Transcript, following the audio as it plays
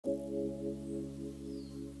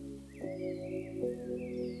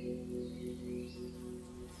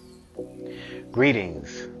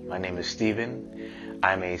Greetings, my name is Steven.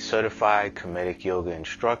 I'm a certified Kemetic yoga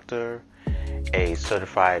instructor, a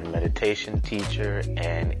certified meditation teacher,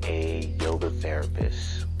 and a yoga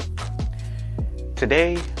therapist.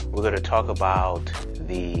 Today, we're going to talk about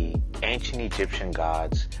the ancient Egyptian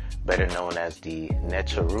gods, better known as the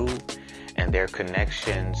Neteru, and their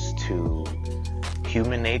connections to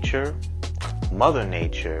human nature, Mother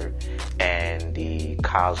Nature, and the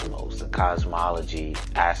cosmos, the cosmology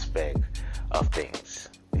aspect of things.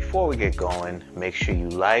 Before we get going, make sure you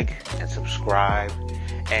like and subscribe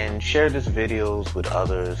and share this videos with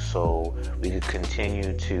others so we can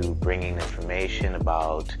continue to bringing information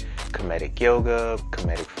about Kemetic yoga,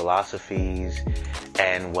 Kemetic philosophies,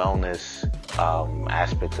 and wellness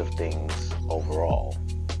aspects of things overall,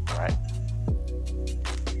 right?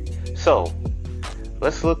 So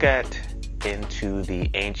let's look into the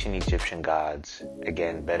ancient Egyptian gods,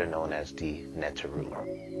 again better known as the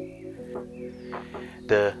Neteru.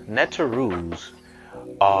 The Neterus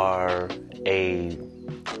are a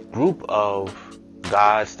group of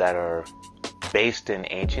gods that are based in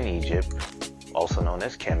ancient Egypt, also known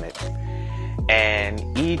as Kemet,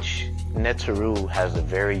 and each Neteru has a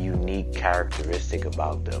very unique characteristic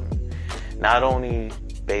about them, not only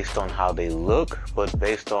based on how they look, but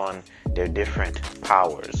based on their different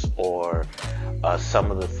powers or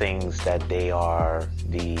some of the things that they are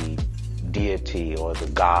the deity or the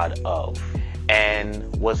god of.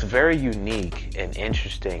 And what's very unique and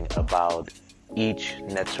interesting about each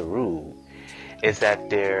Neteru is that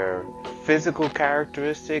their physical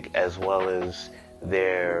characteristic as well as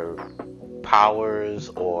their powers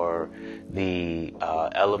or the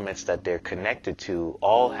elements that they're connected to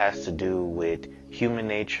all has to do with human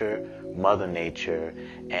nature, Mother Nature,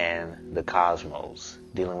 and the cosmos,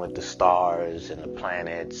 dealing with the stars and the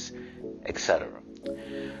planets, etc.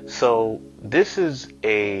 So this is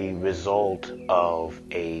a result of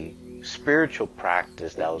a spiritual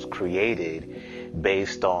practice that was created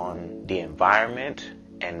based on the environment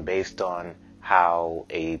and based on how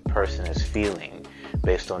a person is feeling,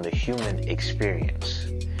 based on the human experience.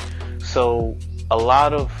 So a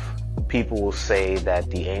lot of people will say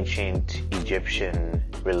that the ancient Egyptian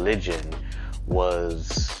religion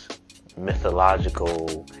was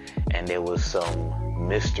mythological and there was some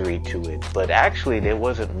mystery to it, but actually there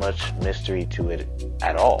wasn't much mystery to it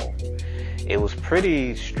at all. It was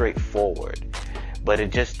pretty straightforward, but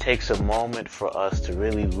it just takes a moment for us to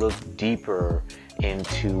really look deeper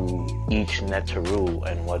into each Neteru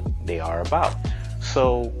and what they are about.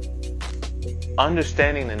 So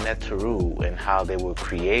understanding the Neteru and how they were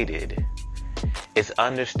created is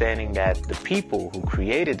understanding that the people who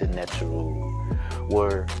created the Neteru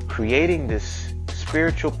were creating this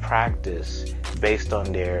spiritual practice based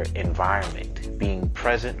on their environment, being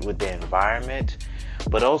present with their environment,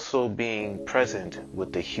 but also being present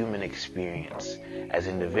with the human experience as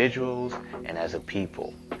individuals and as a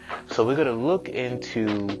people. So we're going to look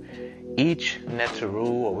into each Neteru,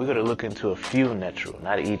 or we're going to look into a few Neteru,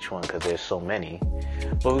 not each one because there's so many,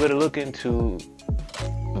 but we're going to look into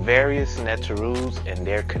various Neterus and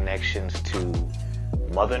their connections to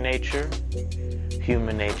Mother Nature,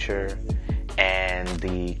 human nature, and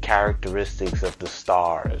the characteristics of the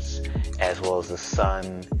stars, as well as the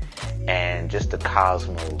sun, and just the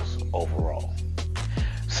cosmos overall.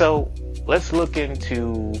 So let's look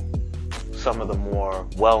into some of the more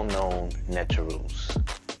well-known Neterus.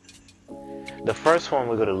 The first one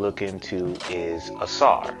we're going to look into is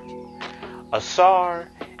Ausar. Ausar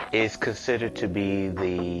is considered to be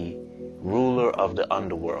the ruler of the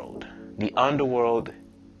underworld. The underworld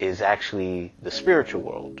is actually the spiritual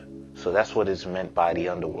world. So that's what is meant by the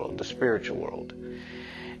underworld, the spiritual world.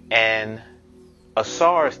 And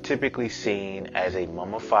Ausar is typically seen as a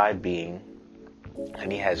mummified being,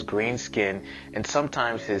 and he has green skin, and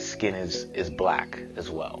sometimes his skin is black as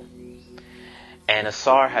well. And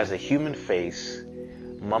Ausar has a human face,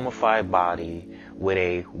 mummified body, with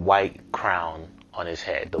a white crown on his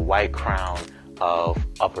head, the white crown of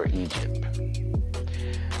Upper Egypt.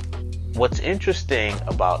 What's interesting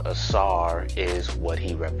about Ausar is what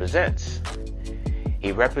he represents.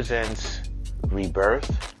 He represents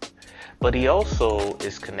rebirth, but he also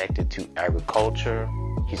is connected to agriculture,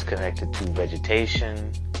 he's connected to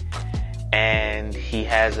vegetation, and he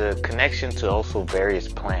has a connection to also various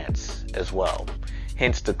plants as well,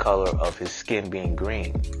 hence the color of his skin being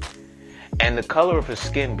green. And the color of his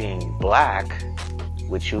skin being black,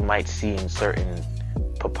 which you might see in certain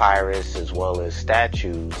papyrus as well as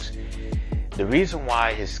statues, the reason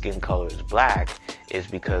why his skin color is black is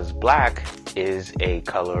because black is a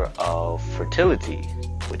color of fertility,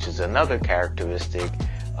 which is another characteristic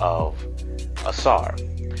of Ausar.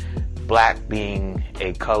 black being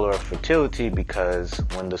a color of fertility because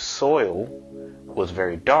when the soil was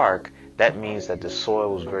very dark, that means that the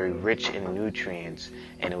soil was very rich in nutrients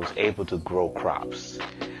and it was able to grow crops.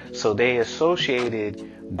 So they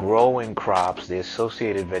associated growing crops, they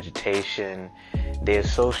associated vegetation, they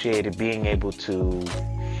associated being able to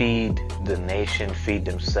feed the nation, feed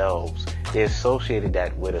themselves. They associated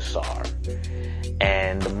that with Ausar.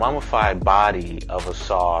 And the mummified body of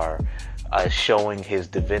Ausar is showing his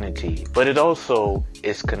divinity. But it also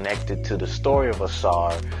is connected to the story of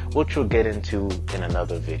Ausar, which we'll get into in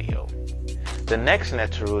another video. The next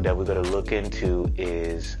Neteru that we're going to look into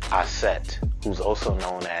is Auset, who's also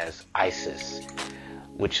known as Isis,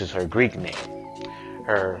 which is her Greek name.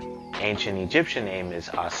 Her ancient Egyptian name is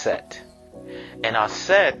Auset. And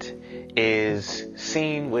Auset is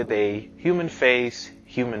seen with a human face,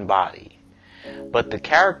 human body. But the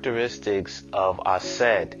characteristics of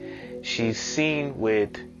Auset, she's seen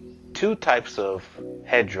with two types of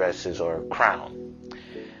headdresses or crown.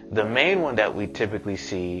 The main one that we typically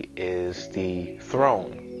see is the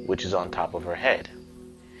throne, which is on top of her head.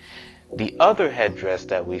 The other headdress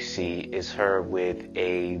that we see is her with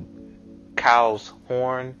a cow's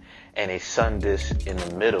horn and a sun disk in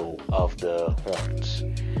the middle of the horns.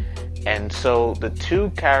 And so the two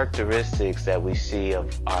characteristics that we see of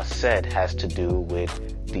Auset has to do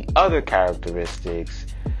with the other characteristics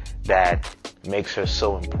that makes her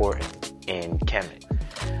so important in Kemet.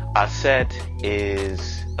 Auset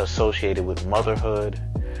is associated with motherhood.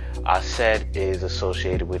 Auset is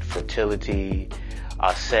associated with fertility.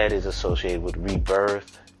 Auset is associated with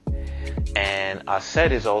rebirth. And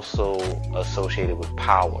Auset is also associated with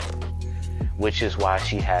power, which is why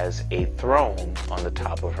she has a throne on the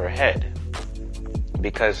top of her head.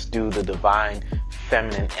 Because through the divine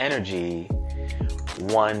feminine energy,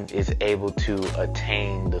 one is able to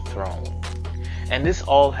attain the throne. And this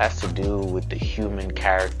all has to do with the human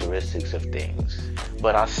characteristics of things.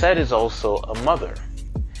 But Auset is also a mother,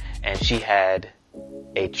 and she had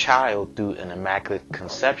a child through an immaculate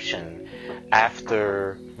conception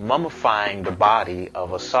after mummifying the body of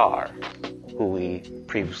Ausar, who we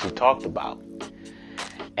previously talked about.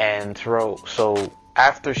 And so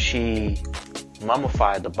after she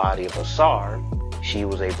mummified the body of Ausar, she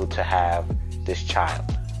was able to have this child.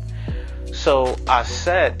 So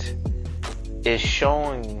Auset is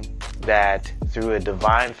showing that through a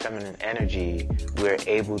divine feminine energy, we're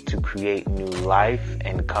able to create new life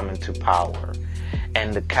and come into power.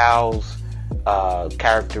 And the cow's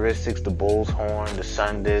characteristics, the bull's horn, the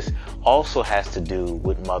sun disk, also has to do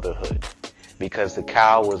with motherhood. Because the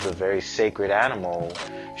cow was a very sacred animal,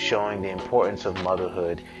 showing the importance of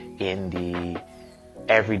motherhood in the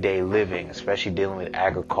everyday living, especially dealing with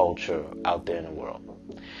agriculture out there in the world.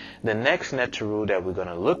 The next Neteru that we're going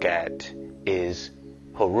to look at is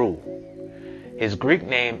Heru. His Greek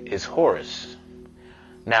name is Horus.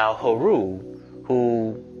 Now Heru,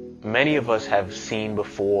 who many of us have seen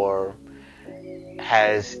before,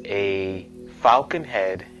 has a falcon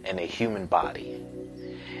head and a human body.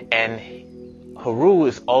 And Heru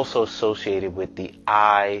is also associated with the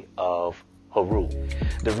eye of Heru.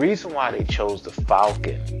 The reason why they chose the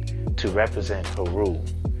falcon to represent Heru,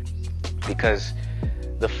 because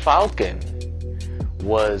the falcon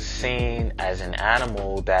was seen as an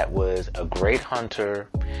animal that was a great hunter,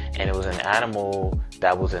 and it was an animal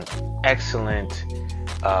that was an excellent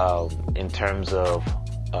in terms of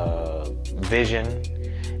vision,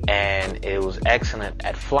 and it was excellent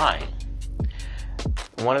at flying.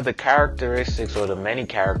 One of the characteristics, or the many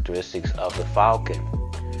characteristics of the falcon,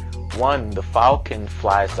 one, the falcon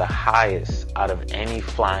flies the highest out of any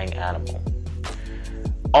flying animal.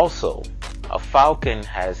 Also, a falcon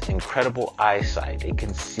has incredible eyesight. It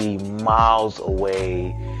can see miles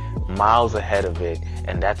away, miles ahead of it,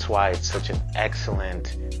 and that's why it's such an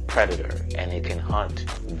excellent predator, and it can hunt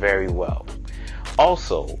very well.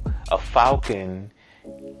 Also, a falcon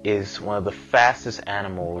is one of the fastest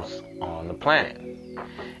animals on the planet.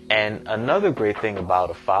 And another great thing about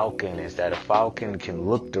a falcon is that a falcon can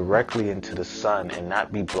look directly into the sun and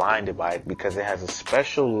not be blinded by it, because it has a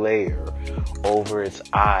special layer over its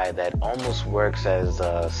eye that almost works as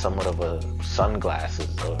somewhat of a sunglasses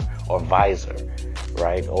or visor,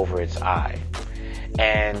 right, over its eye.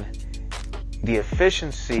 And the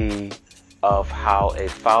efficiency of how a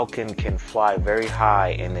falcon can fly very high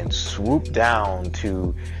and then swoop down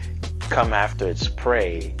to come after its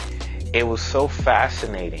prey, it was so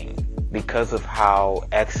fascinating because of how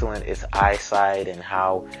excellent its eyesight and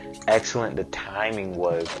how excellent the timing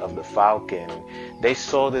was of the falcon. They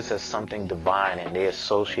saw this as something divine, and they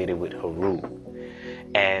associated with Heru.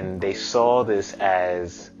 And they saw this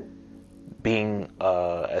as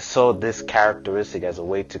saw this characteristic as a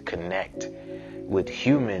way to connect with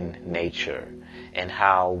human nature, and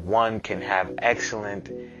how one can have excellent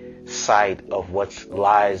sight of what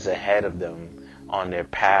lies ahead of them on their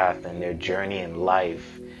path and their journey in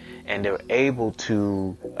life, and they're able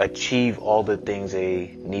to achieve all the things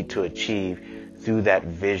they need to achieve through that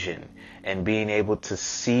vision, and being able to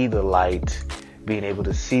see the light, being able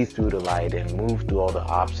to see through the light and move through all the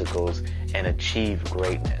obstacles and achieve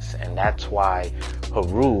greatness. And that's why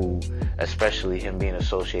Heru, especially him being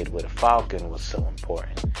associated with a falcon, was so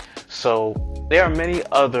important. So there are many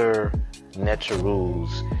other Neterus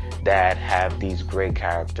that have these great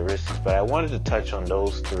characteristics, but I wanted to touch on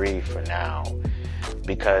those three for now,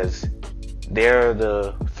 because they're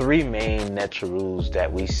the three main Neterus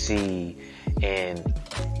that we see in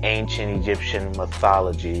ancient Egyptian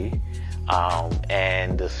mythology,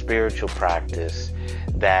 and the spiritual practice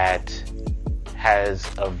that has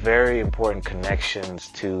a very important connections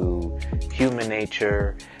to human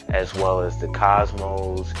nature, as well as the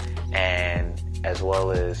cosmos, and as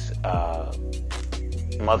well as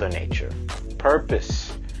Mother Nature.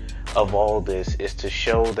 Purpose of all this is to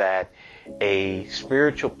show that a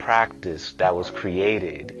spiritual practice that was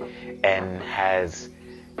created and has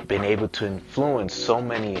been able to influence so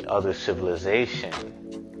many other civilizations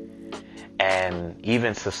and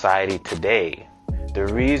even society today. The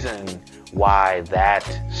reason why that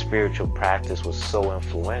spiritual practice was so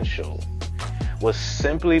influential was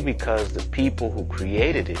simply because the people who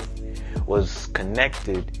created it was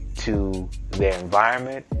connected to their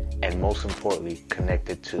environment, and most importantly,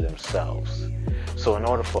 connected to themselves. So in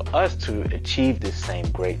order for us to achieve this same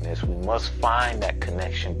greatness, we must find that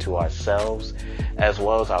connection to ourselves as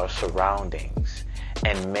well as our surroundings,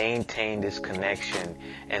 and maintain this connection,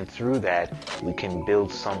 and through that we can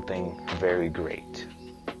build something very great.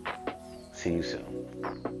 See you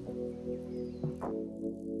soon.